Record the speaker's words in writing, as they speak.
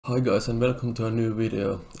Hi guys and welcome to a new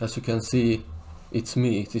video. As you can see, it's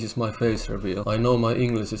me, this is my face reveal. I know my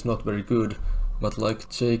English is not very good, but like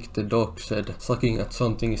Jake the dog said, sucking at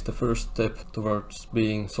something is the first step towards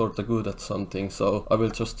being sorta good at something, so I will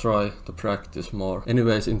just try to practice more.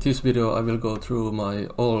 Anyways, in this video I will go through my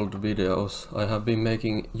old videos. I have been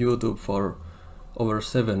making YouTube for over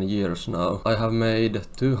 7 years now. I have made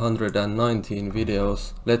 219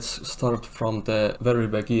 videos. Let's start from the very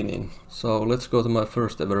beginning. So let's go to my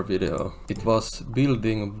first ever video. It was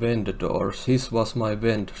building vent doors. This was my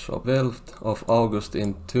vent shop. 12th of August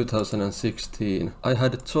in 2016. I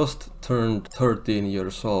had just turned 13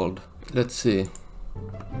 years old. Let's see.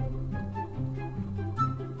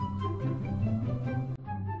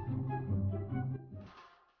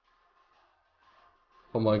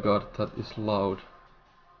 Oh my god, that is loud.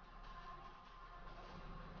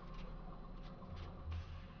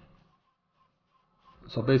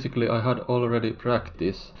 So basically I had already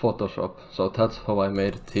practiced Photoshop, so that's how I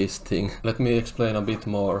made this thing. Let me explain a bit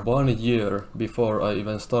more. 1 year before I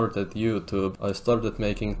even started YouTube, I started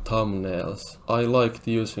making thumbnails. I liked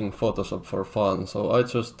using Photoshop for fun, so I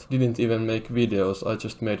just didn't even make videos, I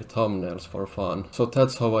just made thumbnails for fun. So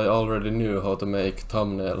that's how I already knew how to make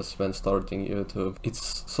thumbnails when starting YouTube.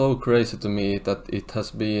 It's so crazy to me that it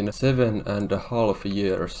has been 7.5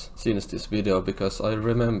 years since this video, because I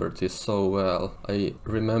remember this so well. I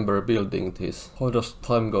remember building this. How does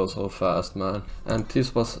time go so fast, man? And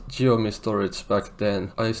this was Geomi storage back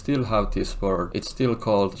then. I still have this word. It's still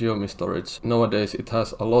called Geomi storage. Nowadays it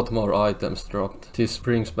has a lot more items dropped. This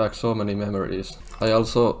brings back so many memories. I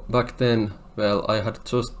also, back then, well, I had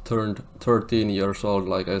just turned 13 years old,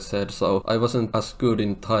 like I said, so I wasn't as good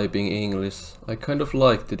in typing English. I kind of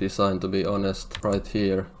liked the design, to be honest, right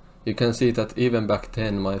here. You can see that even back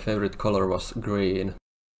then my favorite color was green.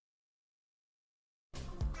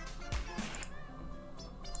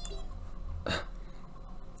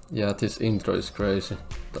 Yeah, this intro is crazy.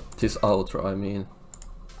 This outro, I mean.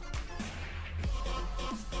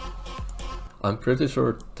 I'm pretty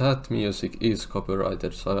sure that music is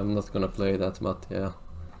copyrighted, so I'm not gonna play that, but yeah.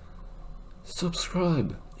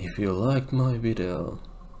 Subscribe if you liked my video.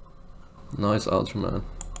 Nice outro, man.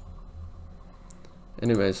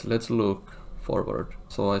 Anyways, let's look forward.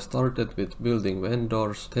 So I started with building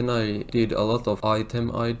vendors, then I did a lot of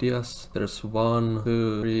item ideas. There's 1,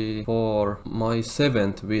 2, 3, 4. My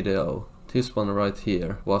 7th video, this one right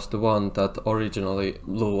here, was the one that originally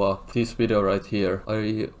blew up. This video right here,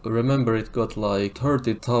 I remember it got like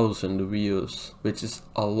 30,000 views, which is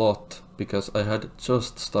a lot, because I had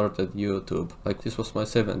just started YouTube. Like, this was my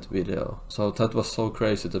 7th video, so that was so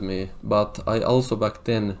crazy to me. But I also back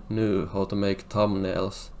then knew how to make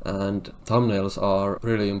thumbnails, and thumbnails are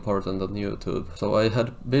really important on YouTube. So I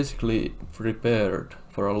had basically prepared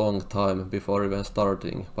for a long time before even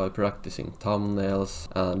starting by practicing thumbnails,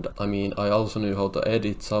 and I mean, I also knew how to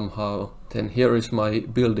edit somehow. Then here is my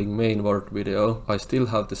building main word video. I still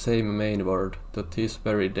have the same main word to this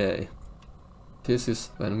very day. This is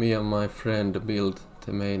when me and my friend built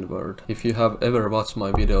the main word. If you have ever watched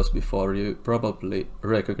my videos before, you probably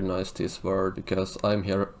recognize this word, because I'm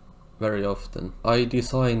here very often. I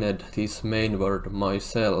designed this main word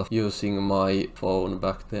myself using my phone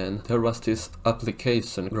back then. There was this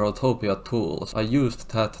application, Growtopia tools. I used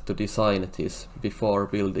that to design this before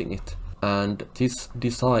building it. And this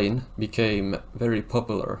design became very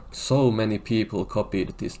popular. So many people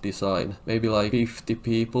copied this design. Maybe like 50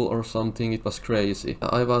 people or something. It was crazy.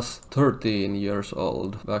 I was 13 years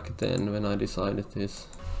old back then when I designed this.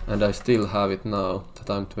 And I still have it now that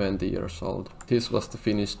I'm 20 years old. This was the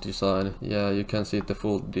finished design. Yeah, you can see the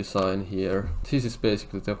full design here. This is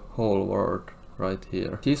basically the whole word right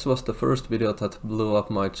here. This was the first video that blew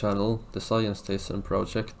up my channel, the Science Station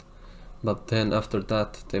project. But then after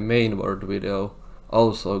that, the main word video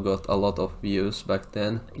also got a lot of views back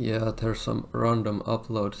then. Yeah, there's some random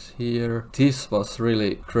uploads here. This was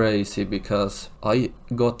really crazy because I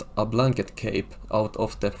got a blanket cape out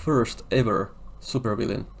of the first ever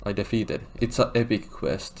supervillain I defeated. It's an epic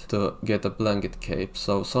quest to get a blanket cape,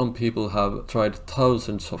 so some people have tried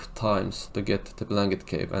thousands of times to get the blanket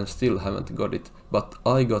cape and still haven't got it. But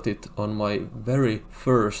I got it on my very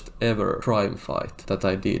first ever crime fight that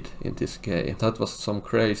I did in this game. That was some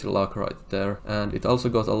crazy luck right there, and it also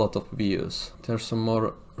got a lot of views. There's some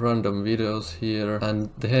more random videos here, and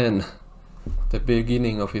then the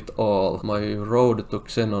beginning of it all, my Road to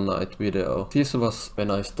Xenonite video. This was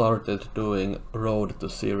when I started doing Road to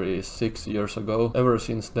series 6 years ago. Ever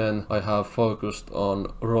since then I have focused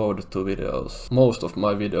on Road to videos. Most of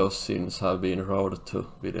my videos since have been Road to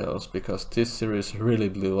videos, because this series really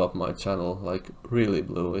blew up my channel, like really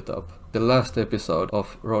blew it up. The last episode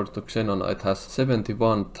of Road to Xenonite has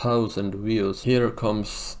 71,000 views. Here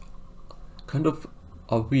comes kind of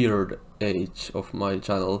a weird age of my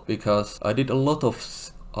channel, because I did a lot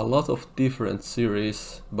of different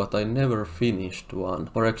series, but I never finished one.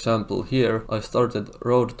 For example, here I started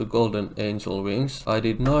Road to Golden Angel Wings. I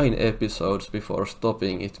did 9 episodes before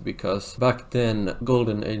stopping it, because back then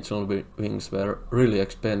Golden Angel Wings were really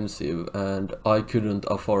expensive and I couldn't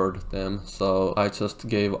afford them, so I just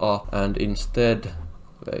gave up and instead...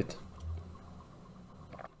 wait.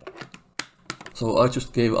 So I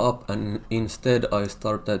just gave up and instead I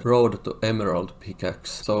started Road to Emerald Pickaxe.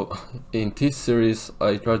 So in this series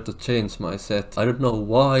I tried to change my set. I don't know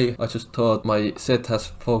why, I just thought my set has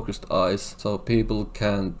focused eyes so people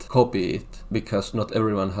can't copy it, because not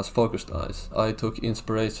everyone has focused eyes. I took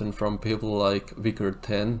inspiration from people like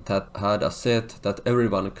Vicker10 that had a set that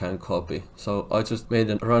everyone can copy. So I just made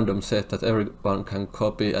a random set that everyone can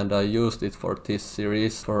copy and I used it for this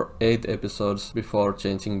series for 8 episodes before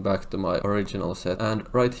changing back to my original set. And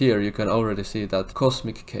right here you can already see that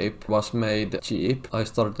Cosmic Cape was made cheap. I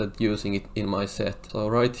started using it in my set. So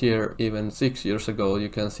right here, even 6 years ago, you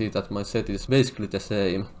can see that my set is basically the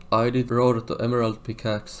same. I did Road to Emerald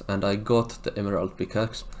Pickaxe and I got the Emerald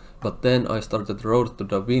Pickaxe. But then I started Road to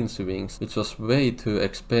Da Vinci Wings, which was way too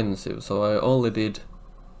expensive. So I only did...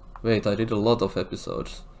 wait, I did a lot of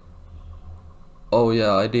episodes. Oh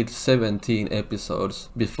yeah, I did 17 episodes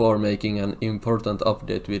before making an important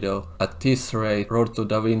update video. At this rate, Road to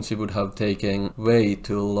Da Vinci would have taken way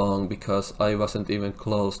too long, because I wasn't even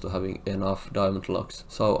close to having enough diamond locks.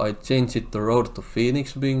 So I changed it to Road to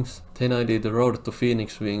Phoenix Wings. Then I did the Road to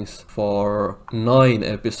Phoenix Wings for 9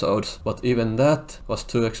 episodes, but even that was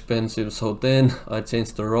too expensive, so then I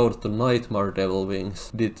changed the Road to Nightmare Devil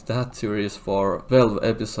Wings. Did that series for 12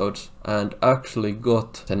 episodes and actually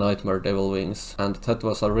got the Nightmare Devil Wings, and that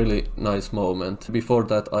was a really nice moment. Before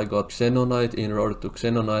that I got Xenonite in Road to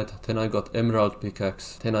Xenonite, then I got Emerald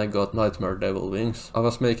Pickaxe, then I got Nightmare Devil Wings. I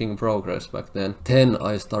was making progress back then. Then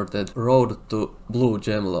I started Road to Blue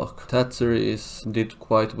Gemlock. That series did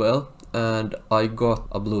quite well and I got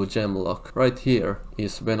a blue gem lock. Right here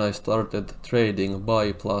is when I started trading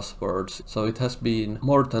buy plus words. So it has been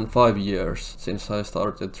more than 5 years since I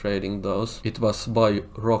started trading those. It was by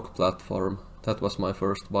rock platform. That was my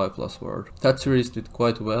first buy plus word. That series did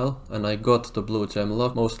quite well and I got the blue gem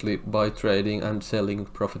lock mostly by trading and selling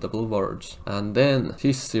profitable words. And then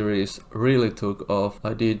this series really took off.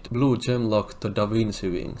 I did blue gem lock to Da Vinci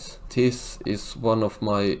Wings. This is one of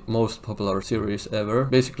my most popular series ever.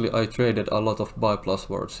 Basically I traded a lot of buy plus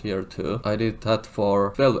words here too. I did that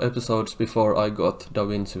for 12 episodes before I got Da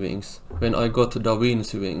Vinci Wings. When I got Da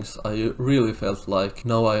Vinci Wings I really felt like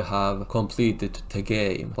now I have completed the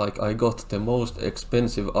game. Like I got the most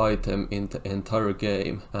expensive item in the entire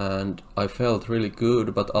game and I felt really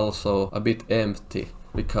good but also a bit empty,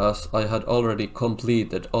 because I had already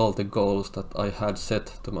completed all the goals that I had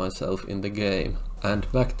set to myself in the game.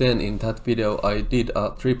 And back then in that video I did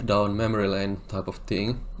a trip down memory lane type of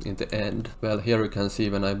thing in the end. Well, here you can see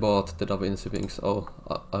when I bought the Da Vinci Wings. Oh,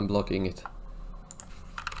 I'm blocking it.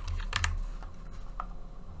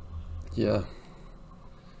 Yeah.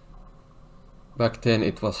 Back then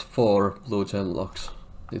it was 4 blue gem locks.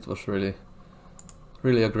 It was really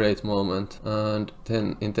a great moment. And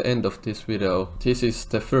then in the end of this video, this is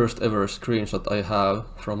the first ever screenshot I have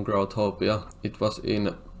from Growtopia. It was in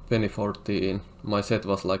 2014. My set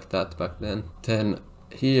was like that back then. Then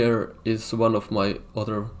here is one of my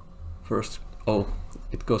other first... oh,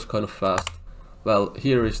 it goes kind of fast. Well,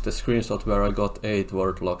 here is the screenshot where I got 8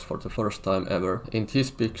 word locks for the first time ever. In this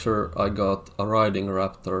picture I got a riding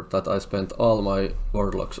raptor that I spent all my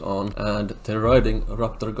word locks on, and the riding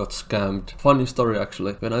raptor got scammed. Funny story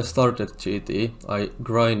actually, when I started GT I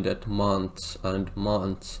grinded months and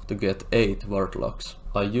months to get 8 word locks.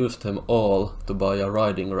 I used them all to buy a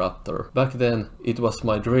riding raptor. Back then it was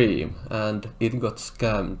my dream and it got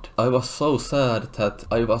scammed. I was so sad that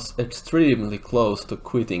I was extremely close to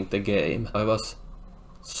quitting the game. I was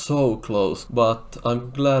so close, but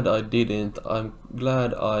I'm glad I didn't. I'm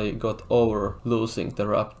glad I got over losing the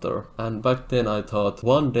raptor. And back then I thought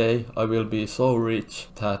one day I will be so rich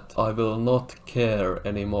that I will not care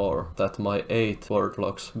anymore that my 8 word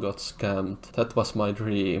locks got scammed. That was my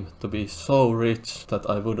dream, to be so rich that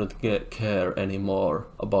I wouldn't care anymore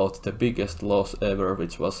about the biggest loss ever,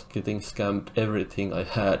 which was getting scammed everything I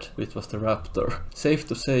had, which was the raptor. Safe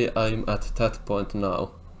to say I'm at that point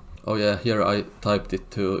now. Oh yeah, here I typed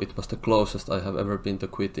it too. It was the closest I have ever been to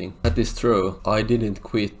quitting. That is true. I didn't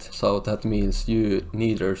quit, so that means you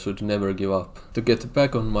neither should never give up. To get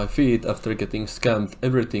back on my feet after getting scammed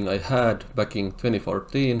everything I had back in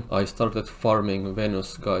 2014, I started farming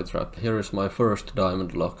Venus Skytrap. Here is my first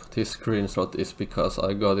diamond lock. This screenshot is because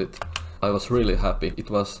I got it. I was really happy.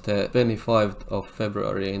 It was the 25th of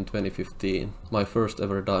February in 2015. My first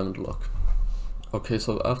ever diamond lock. Okay,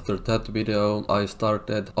 so after that video I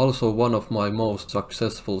started also one of my most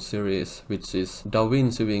successful series, which is Da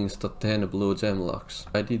Vinci Wings to 10 blue gem locks.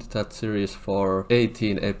 I did that series for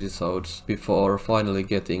 18 episodes before finally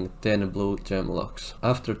getting 10 blue gem locks.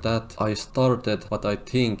 After that I started what I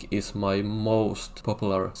think is my most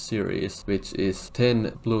popular series, which is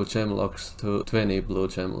 10 blue gem locks to 20 blue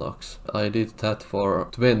gem locks. I did that for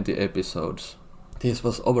 20 episodes. This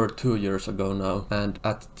was over 2 years ago now, and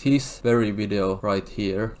at this very video right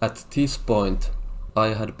here, at this point,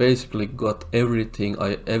 I had basically got everything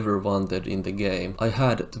I ever wanted in the game. I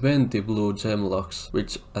had 20 blue gem locks,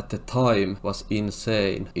 which at the time was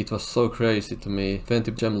insane. It was so crazy to me.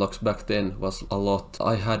 20 gem locks back then was a lot.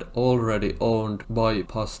 I had already owned Buy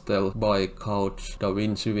Pastel, Buy Couch, Da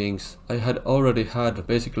Vinci Wings. I had already had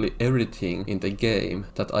basically everything in the game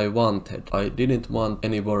that I wanted. I didn't want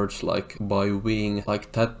any words like Buy Wing,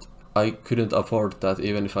 like that. I couldn't afford that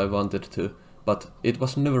even if I wanted to. But it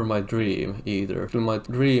was never my dream either. My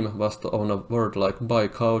dream was to own a word like Buy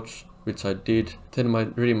Couch, which I did. Then my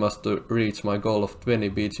dream was to reach my goal of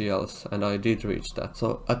 20 BGLs, and I did reach that.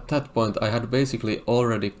 So at that point I had basically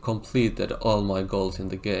already completed all my goals in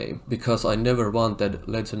the game. Because I never wanted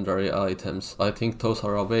legendary items. I think those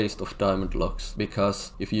are a waste of diamond locks.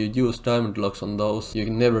 Because if you use diamond locks on those,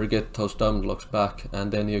 you never get those diamond locks back,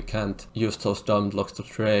 and then you can't use those diamond locks to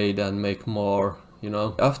trade and make more. You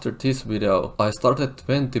know, after this video I started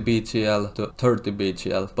 20 BGL to 30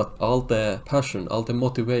 BGL, but all the passion, all the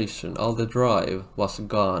motivation, all the drive was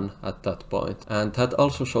gone at that point. And that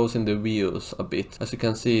also shows in the views a bit. As you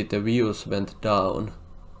can see, the views went down.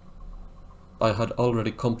 I had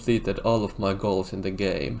already completed all of my goals in the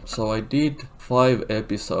game. So I did 5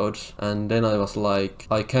 episodes and then I was like,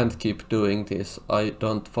 I can't keep doing this. I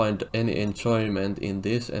don't find any enjoyment in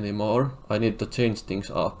this anymore. I need to change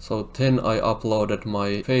things up. So then I uploaded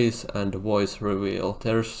my face and voice reveal.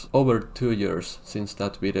 There's over 2 years since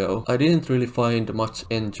that video. I didn't really find much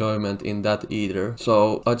enjoyment in that either.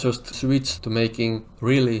 So I just switched to making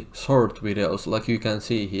really short videos like you can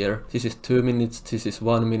see here. This is 2 minutes, this is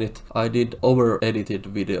 1 minute. I did over edited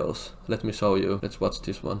videos. Let me show you. Let's watch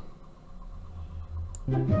this one.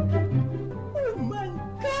 Oh my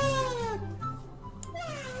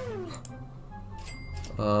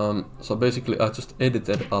god! So basically I just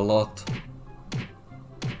edited a lot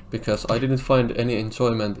because I didn't find any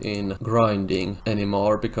enjoyment in grinding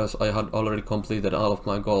anymore because I had already completed all of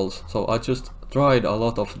my goals. So I just tried a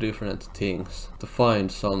lot of different things to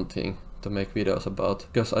find something to make videos about,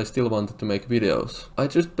 because I still wanted to make videos. I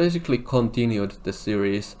just basically continued the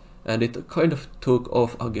series and it kind of took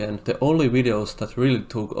off again. The only videos that really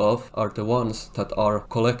took off are the ones that are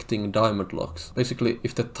collecting diamond locks. Basically,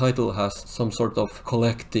 if the title has some sort of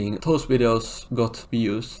collecting, those videos got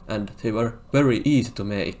views and they were very easy to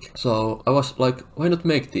make. So I was like, why not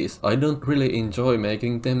make these? I don't really enjoy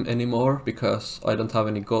making them anymore because I don't have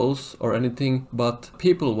any goals or anything, but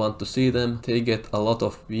people want to see them, they get a lot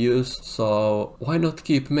of views, so why not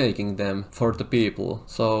keep making them for the people?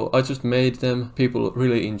 So I just made them, people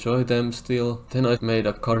really enjoy them still. Then I made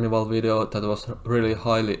a carnival video that was really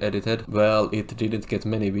highly edited. Well, it didn't get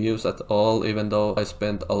many views at all, even though I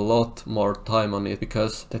spent a lot more time on it,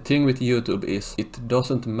 because the thing with YouTube is it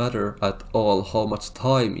doesn't matter at all how much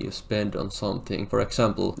time you spend on something. For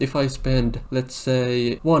example, if I spend, let's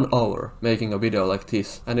say, 1 hour making a video like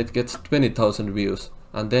this and it gets 20,000 views,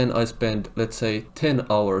 and then I spend, let's say, 10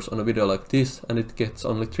 hours on a video like this and it gets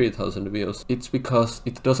only 3000 views. It's because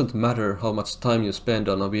it doesn't matter how much time you spend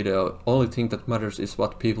on a video, only thing that matters is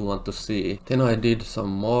what people want to see. Then I did some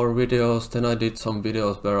more videos, then I did some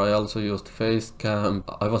videos where I also used face cam.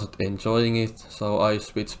 I wasn't enjoying it, so I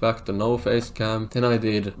switched back to no face cam. Then I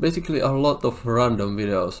did basically a lot of random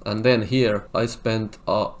videos, and then here I spent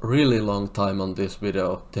a really long time on this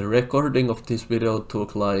video. The recording of this video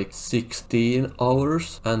took like 16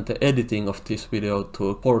 hours and the editing of this video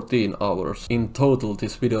took 14 hours. In total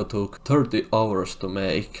this video took 30 hours to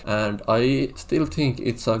make, and I still think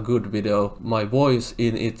it's a good video. My voice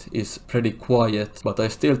in it is pretty quiet, but I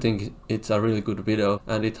still think it's a really good video,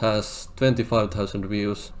 and it has 25,000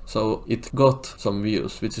 views. So it got some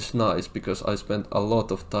views, which is nice because I spent a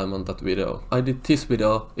lot of time on that video. I did this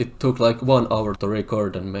video, it took like 1 hour to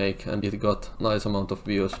record and make, and it got nice amount of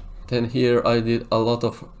views. Then here I did a lot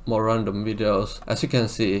of more random videos. As you can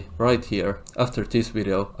see right here, after this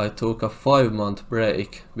video I took a 5-month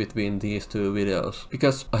break between these two videos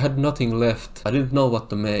because I had nothing left. I didn't know what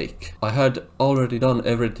to make. I had already done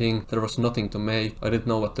everything, there was nothing to make. I didn't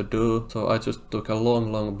know what to do, so I just took a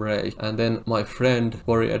long break. And then my friend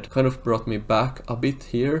Warrior kind of brought me back a bit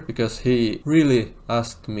here because he really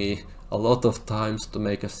asked me a lot of times to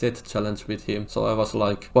make a set challenge with him, so I was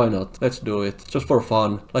like, why not? Let's do it, just for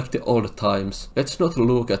fun, like the old times. Let's not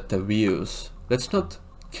look at the views. Let's not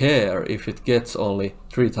care if it gets only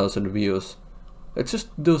 3000 views. Let's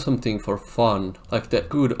just do something for fun, like the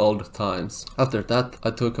good old times. After that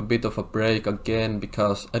I took a bit of a break again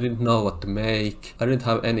because I didn't know what to make. I didn't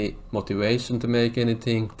have any motivation to make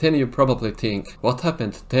anything. Then you probably think, what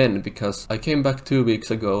happened then? Because I came back 2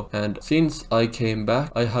 weeks ago, and since I came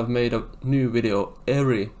back I have made a new video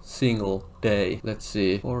every single day. Let's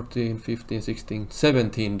see, 14, 15, 16,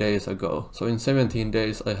 17 days ago. So in 17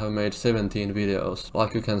 days I have made 17 videos,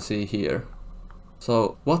 like you can see here.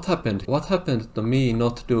 So what happened? What happened to me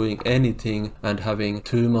not doing anything and having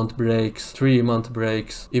 2-month breaks, 3-month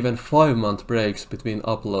breaks, even 5-month breaks between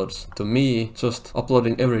uploads? To me, just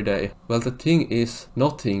uploading every day. Well, the thing is,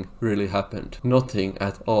 nothing really happened. Nothing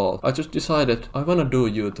at all. I just decided I wanna do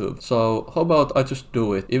YouTube. So how about I just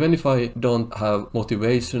do it? Even if I don't have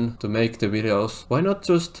motivation to make the videos, why not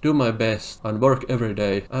just do my best and work every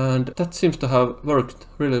day? And that seems to have worked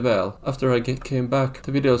really well. After I came back,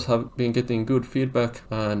 the videos have been getting good feedback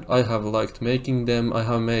and I have liked making them. I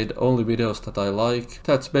have made only videos that I like.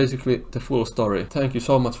 That's basically the full story. Thank you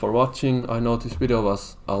so much for watching. I know this video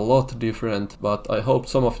was a lot different, but I hope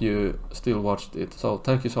some of you still watched it. So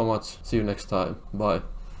thank you so much. See you next time. Bye.